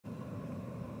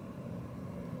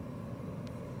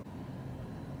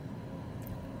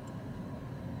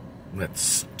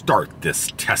Let's start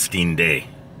this testing day.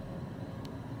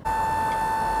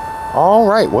 All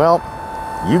right, well,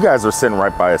 you guys are sitting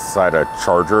right beside a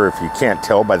charger, if you can't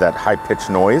tell by that high-pitched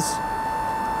noise.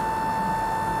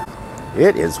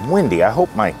 It is windy. I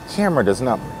hope my camera does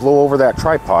not blow over that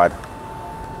tripod.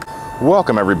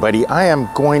 Welcome, everybody. I am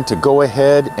going to go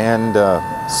ahead and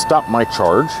stop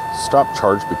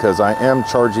charge, because I am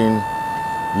charging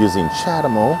using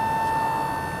Chademo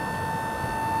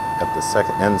at the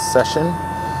second end session.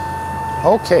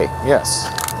 Okay, yes,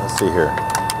 let's see here,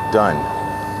 done.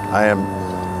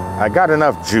 I got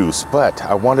enough juice, but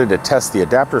I wanted to test the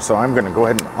adapter, so I'm gonna go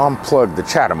ahead and unplug the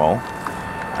Chademo.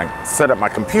 I set up my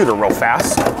computer real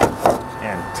fast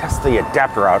and test the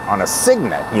adapter out on a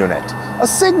signet unit. A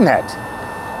signet!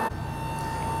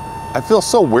 I feel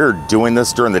so weird doing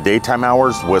this during the daytime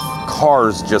hours with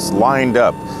cars just lined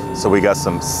up. So we got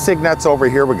some signets over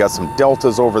here, we got some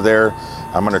deltas over there.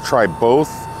 I'm gonna try both,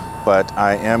 but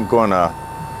I am gonna,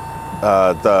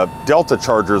 the delta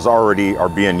chargers already are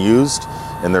being used,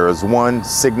 and there is one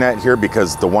signet here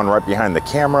because the one right behind the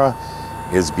camera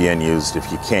is being used,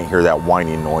 if you can't hear that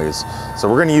whining noise. So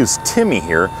we're gonna use Timmy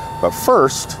here, but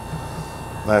first,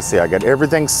 let's see, I got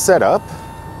everything set up.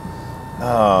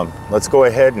 Let's go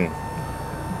ahead and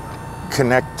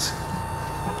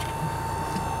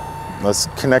let's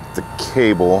connect the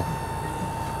cable.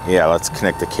 Yeah, let's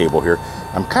connect the cable here.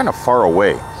 I'm kind of far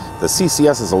away. The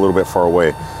CCS is a little bit far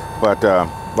away, but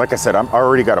like I said, I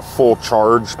already got a full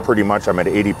charge pretty much. I'm at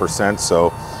 80%,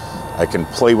 so I can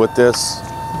play with this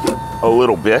a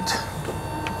little bit.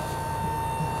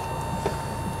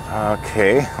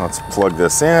 Okay, let's plug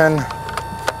this in.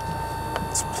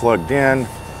 It's plugged in.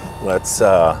 Let's,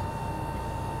 oh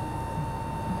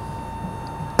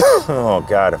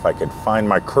God, if I could find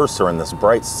my cursor in this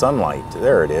bright sunlight.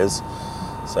 There it is.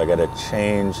 So I gotta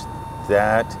change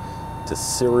that to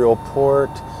serial port.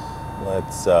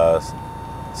 Let's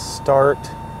start.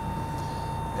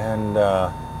 And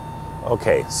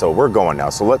okay, so we're going now.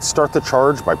 So let's start the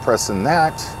charge by pressing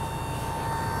that.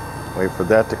 Wait for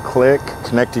that to click,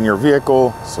 connecting your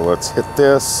vehicle. So let's hit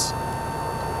this.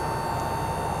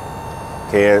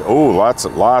 Okay, oh, lots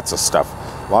of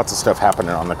stuff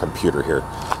happening on the computer here.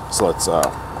 So let's,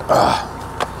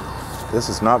 this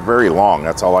is not very long,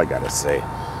 that's all I gotta say.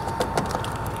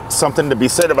 Something to be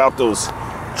said about those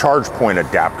charge point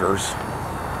adapters.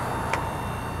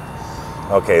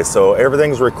 Okay, so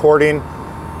everything's recording.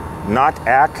 Not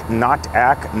ACK, not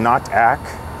ACK, not ACK.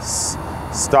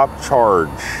 Stop charge.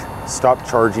 Stop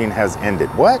charging has ended.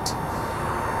 What?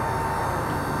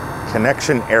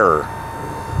 Connection error.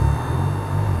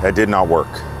 That did not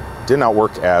work. Did not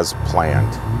work as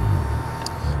planned.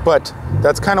 But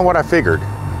that's kind of what I figured.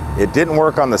 It didn't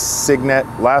work on the Signet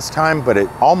last time, but it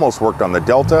almost worked on the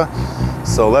Delta.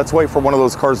 So let's wait for one of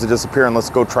those cars to disappear and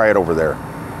let's go try it over there.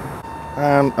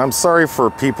 I'm sorry for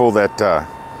people that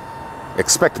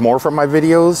expect more from my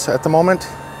videos at the moment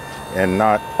and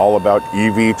not all about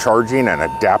EV charging and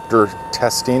adapter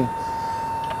testing.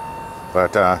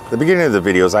 But the beginning of the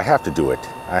videos, I have to do it.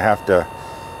 I have to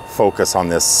focus on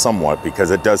this somewhat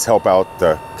because it does help out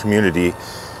the community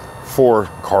for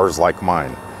cars like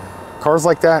mine. Cars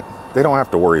like that, they don't have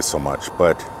to worry so much,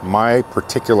 but my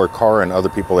particular car and other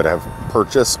people that have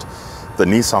purchased the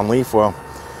Nissan Leaf, well,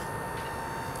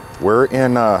 we're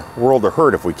in a world of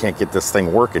hurt if we can't get this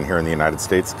thing working here in the United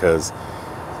States, because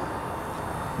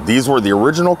these were the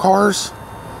original cars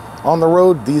on the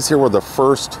road. These here were the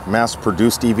first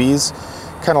mass-produced EVs,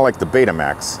 kind of like the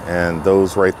Betamax, and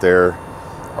those right there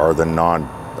are the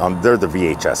they're the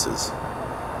VHSs.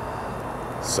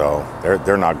 So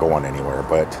they're not going anywhere,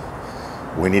 but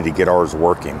we need to get ours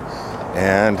working.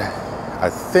 And I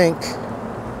think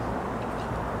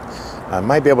I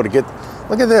might be able to get,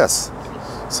 look at this.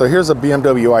 So here's a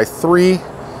BMW i3,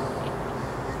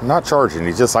 not charging,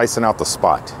 he's just icing out the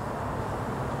spot.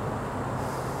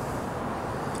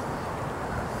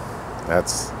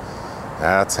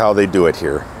 That's how they do it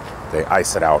here. They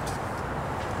ice it out.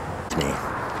 Me.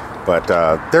 But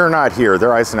they're not here.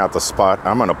 They're icing out the spot.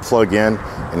 I'm gonna plug in,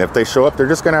 and if they show up, they're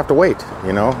just gonna have to wait.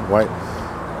 You know, what?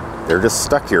 They're just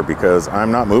stuck here because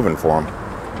I'm not moving for them.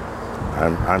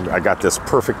 I got this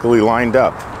perfectly lined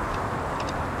up.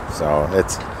 So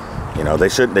it's, you know, they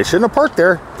shouldn't have parked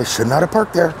there. They should not have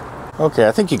parked there. Okay,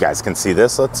 I think you guys can see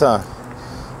this. Let's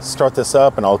start this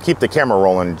up, and I'll keep the camera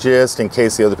rolling just in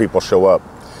case the other people show up,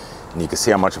 and you can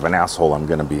see how much of an asshole I'm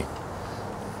gonna be.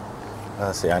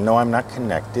 Let's see, I know I'm not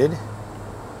connected.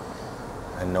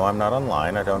 I know I'm not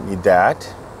online. I don't need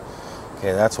that.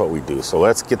 Okay, that's what we do. So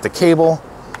let's get the cable,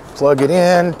 plug it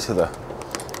in to the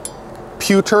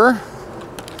pewter.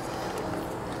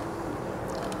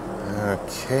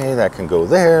 Okay, that can go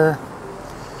there.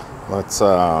 Let's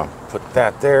put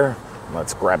that there.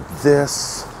 Let's grab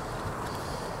this.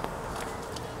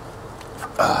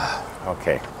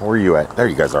 Okay, where are you at? There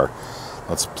you guys are.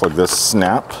 Let's plug this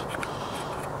snap.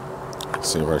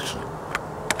 Let's see if I should.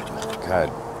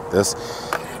 God, this.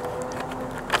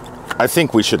 I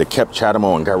think we should have kept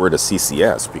chademo and got rid of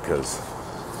CCS because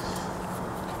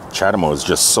chademo is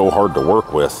just so hard to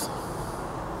work with.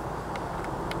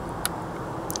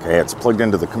 Okay, it's plugged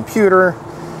into the computer.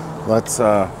 Let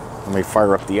me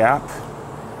fire up the app.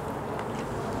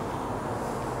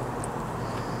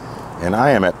 And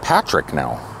I am at Patrick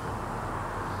now.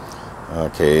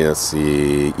 Okay, let's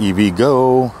see, EV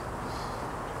Go.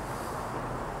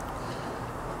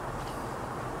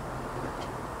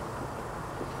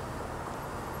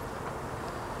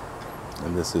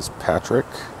 And this is Patrick.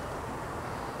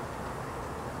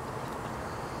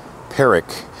 Peric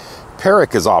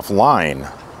is offline.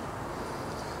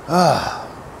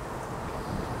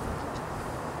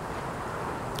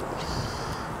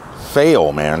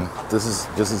 Fail, man. This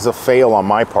is a fail on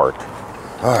my part.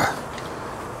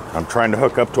 I'm trying to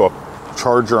hook up to a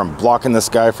charger. I'm blocking this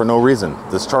guy for no reason.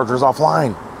 This charger's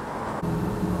offline.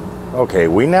 Okay,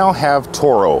 we now have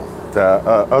Toro. The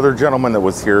other gentleman that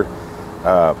was here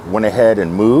went ahead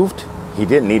and moved. He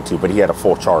didn't need to, but he had a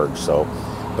full charge.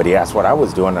 But he asked what I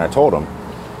was doing, and I told him.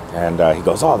 And he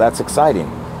goes, "Oh, that's exciting."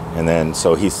 And then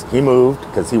so he moved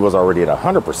because he was already at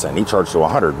 100%. He charged to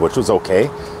 100, which was okay.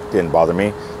 Didn't bother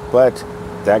me. But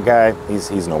that guy,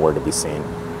 he's nowhere to be seen.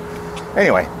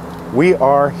 Anyway, we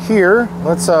are here.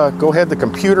 Let's go ahead. The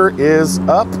computer is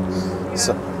up.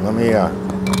 So let me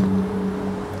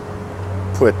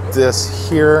put this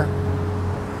here.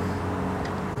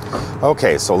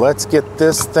 Okay, so let's get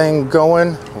this thing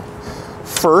going.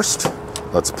 First,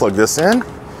 let's plug this in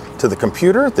to the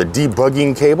computer, the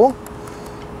debugging cable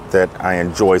that I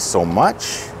enjoy so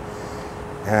much.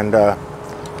 And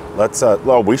let's,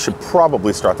 well, we should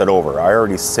probably start that over. I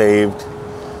already saved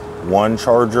one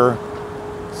charger.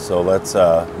 So let's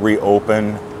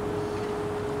reopen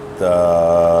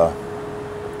the,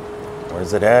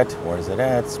 where's it at? Where's it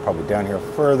at? It's probably down here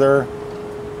further.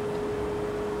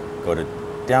 Go to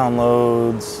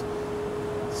downloads.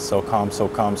 SOCOM.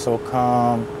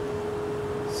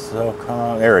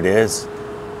 There it is.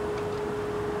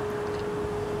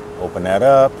 Open that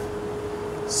up.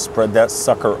 Spread that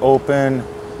sucker open.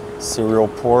 Serial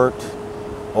port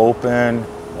open.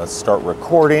 Let's start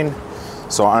recording.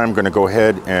 So I'm going to go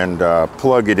ahead and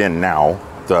plug it in now,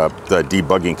 the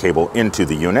debugging cable into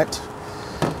the unit.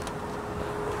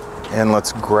 And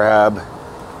let's grab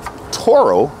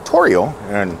Torio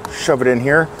and shove it in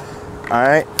here. All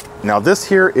right, now this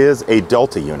here is a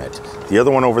Delta unit. The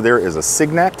other one over there is a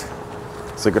Signet.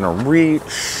 Is it going to reach?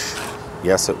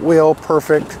 Yes, it will.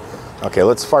 Perfect. Okay,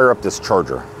 let's fire up this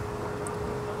charger.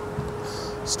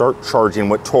 Start charging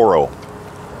with Toro.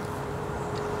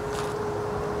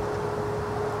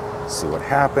 See what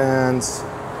happens.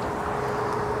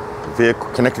 Vehicle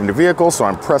connecting to vehicle, so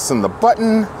I'm pressing the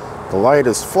button. The light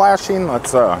is flashing.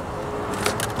 Let's oh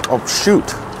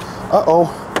shoot. Uh-oh.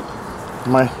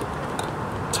 My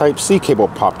Type-C cable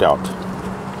popped out.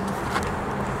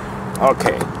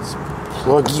 Okay, let's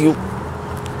plug you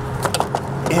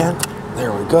in.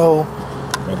 There we go.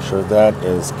 Make sure that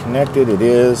is connected. It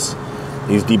is.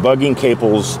 These debugging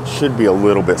cables should be a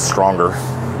little bit stronger,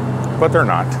 but they're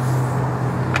not.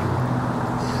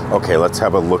 Okay, let's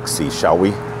have a look-see, shall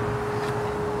we?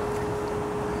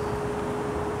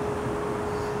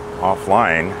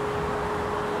 Offline.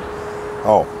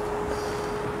 Oh,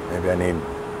 maybe I need...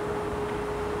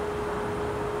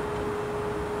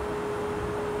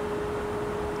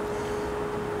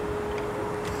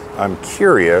 I'm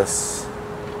curious.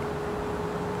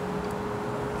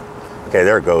 Okay,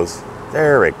 there it goes.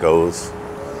 There it goes.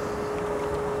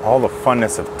 All the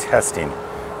funness of testing.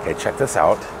 Okay, check this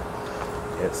out.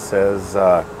 It says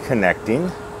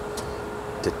connecting,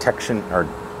 detection, or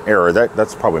error.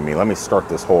 That's probably me. Let me start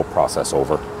this whole process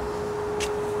over.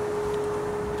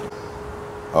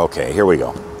 Okay, here we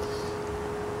go.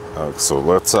 So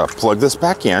let's plug this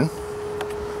back in.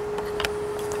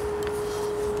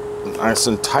 Nice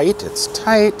and tight. It's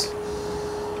tight.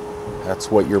 That's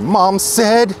what your mom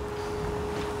said.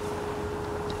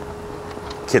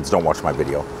 Kids don't watch my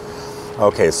video.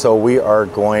 Okay, so we are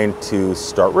going to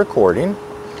start recording.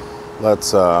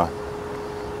 Let's,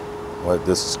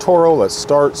 this is Toro. Let's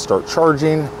start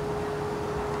charging.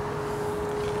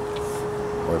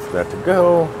 Wait for that to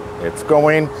go. It's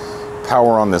going.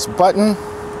 Power on this button.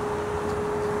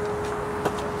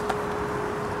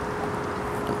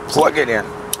 Plug it in.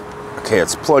 Okay,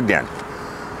 it's plugged in.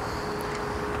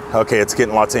 Okay, it's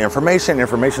getting lots of information.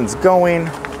 Information's going.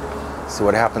 See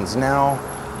what happens now.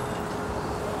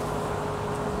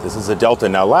 This is a Delta.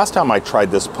 Now, last time I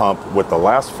tried this pump with the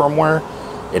last firmware,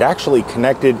 it actually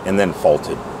connected and then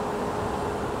faulted.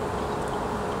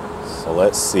 So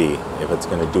let's see if it's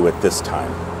going to do it this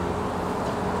time.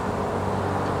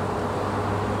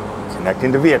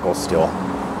 Connecting to vehicle still.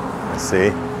 Let's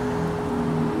see.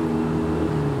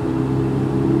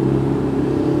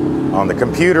 On the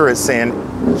computer, it's saying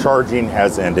charging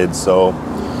has ended. So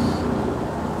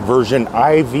version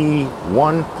IV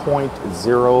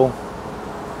 1.0,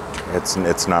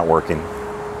 it's not working.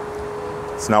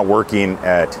 It's not working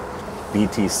at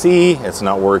BTC, it's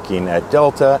not working at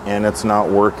Delta, and it's not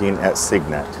working at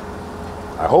Signet.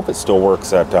 I hope it still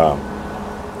works at the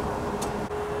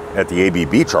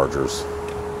ABB chargers.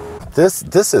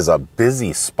 This is a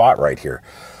busy spot right here.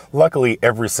 Luckily,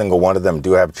 every single one of them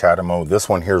do have chademo. This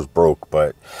one here is broke,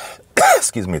 but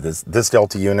excuse me, this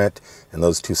Delta unit and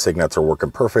those two Signets are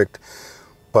working perfect,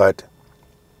 but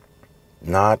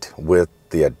not with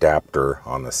the adapter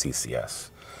on the CCS.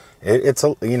 It's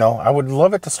a, you know, I would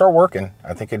love it to start working.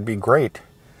 I think it'd be great.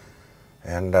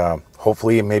 And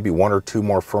hopefully maybe one or two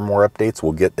more firmware updates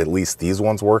will get at least these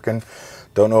ones working.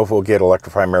 Don't know if we'll get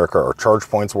Electrify America or charge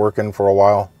points working for a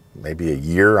while. Maybe a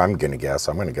year, I'm gonna guess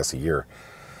a year.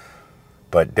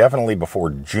 But definitely before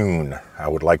June, I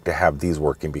would like to have these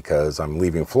working because I'm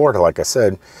leaving Florida, like I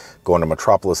said, going to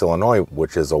Metropolis, Illinois,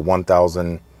 which is a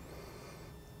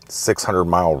 1,600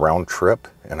 mile round trip.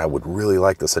 And I would really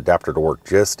like this adapter to work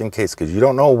just in case, because you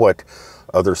don't know what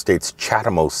other states'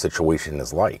 chademo situation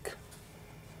is like.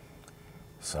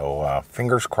 So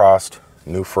fingers crossed,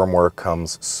 new firmware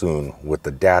comes soon with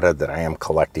the data that I am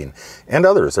collecting and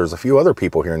others. There's a few other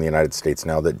people here in the United States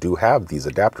now that do have these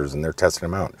adapters and they're testing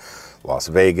them out. Las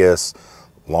Vegas,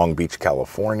 Long Beach,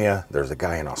 California. There's a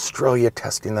guy in Australia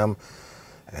testing them.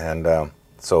 And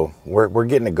so we're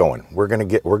getting it going. We're gonna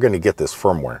get this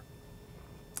firmware.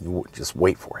 You just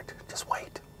wait for it. Just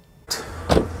wait.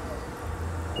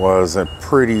 Was a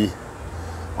pretty,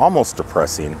 almost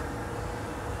depressing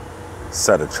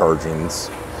set of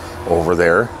chargings over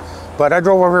there. But I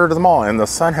drove over here to the mall and the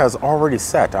sun has already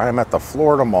set. I am at the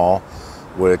Florida Mall,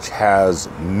 which has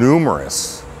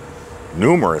numerous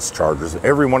chargers.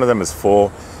 Every one of them is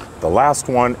full. The last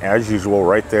one, as usual,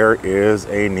 right there is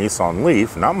a Nissan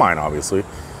Leaf. Not mine, obviously,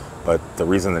 but the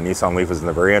reason the Nissan Leaf is in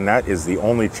the very end, that is the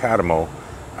only chademo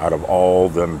out of all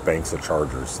them banks of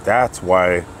chargers. That's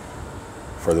why,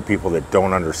 for the people that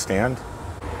don't understand,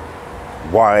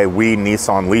 why we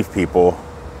Nissan Leaf people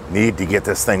need to get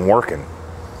this thing working.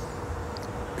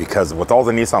 Because with all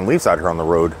the Nissan Leafs out here on the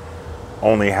road,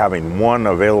 only having one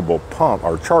available pump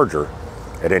or charger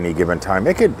at any given time,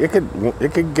 it could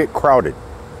get crowded.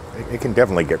 It can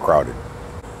definitely get crowded.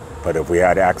 But if we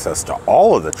had access to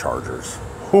all of the chargers,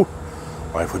 whew,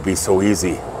 life would be so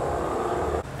easy.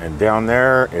 And down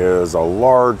there is a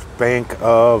large bank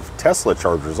of Tesla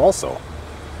chargers also,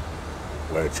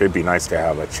 which it'd be nice to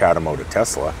have a chademo to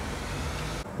Tesla.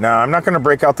 Now, I'm not going to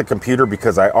break out the computer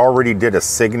because I already did a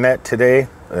signet today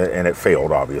and it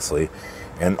failed, obviously.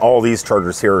 And all these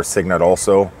chargers here are signet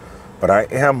also. But I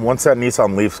am, once that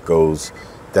Nissan Leaf goes,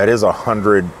 that is a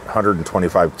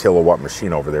 125 kilowatt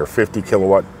machine over there. 50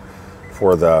 kilowatt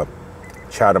for the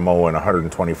chademo and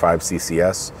 125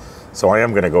 CCS. So I am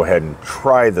going to go ahead and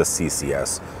try the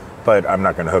CCS, but I'm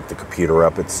not going to hook the computer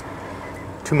up. It's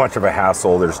too much of a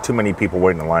hassle. There's too many people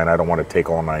waiting in line. I don't want to take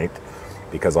all night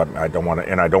because I don't want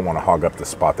to hog up the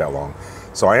spot that long.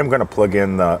 So I am going to plug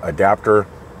in the adapter,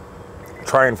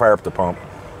 try and fire up the pump,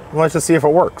 and let's just see if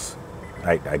it works.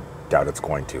 I doubt it's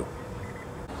going to.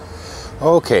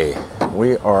 Okay,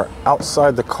 we are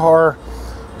outside the car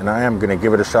and I am going to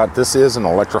give it a shot. This is an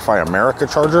Electrify America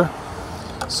charger,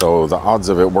 so the odds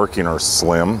of it working are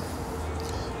slim,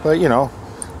 but you know,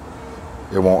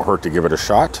 it won't hurt to give it a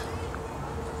shot.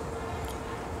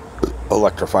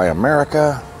 Electrify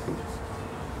America.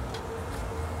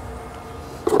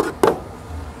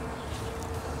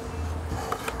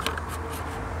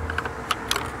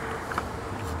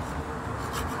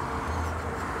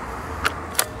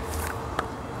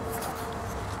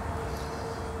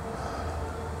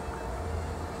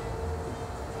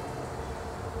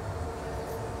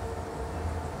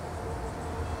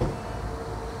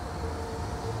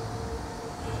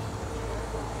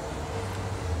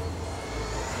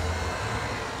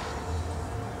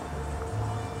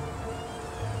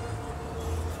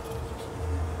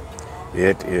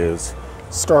 It is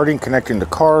starting, connecting to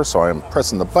car, so I am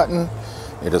pressing the button.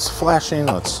 It is flashing.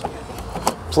 Let's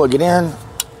plug it in.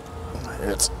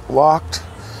 It's locked.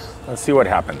 Let's see what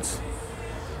happens.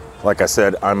 Like I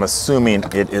said, I'm assuming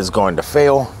it is going to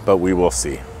fail, but we will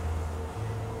see.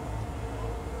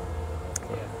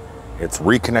 It's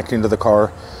reconnecting to the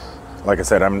car. Like I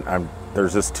said,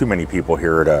 there's just too many people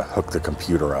here to hook the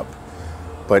computer up,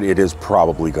 but it is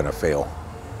probably going to fail.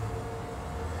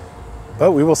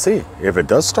 But we will see. If it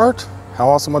does start, how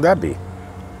awesome would that be?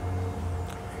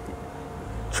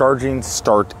 Charging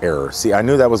start error. See, I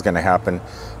knew that was going to happen,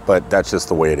 but that's just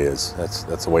the way it is.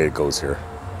 That's the way it goes here.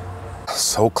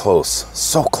 So close,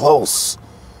 so close.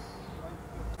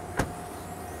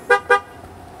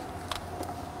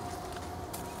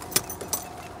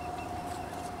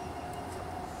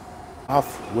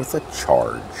 Off with a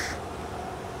charge.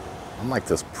 I'm like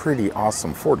this pretty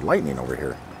awesome Ford Lightning over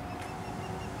here.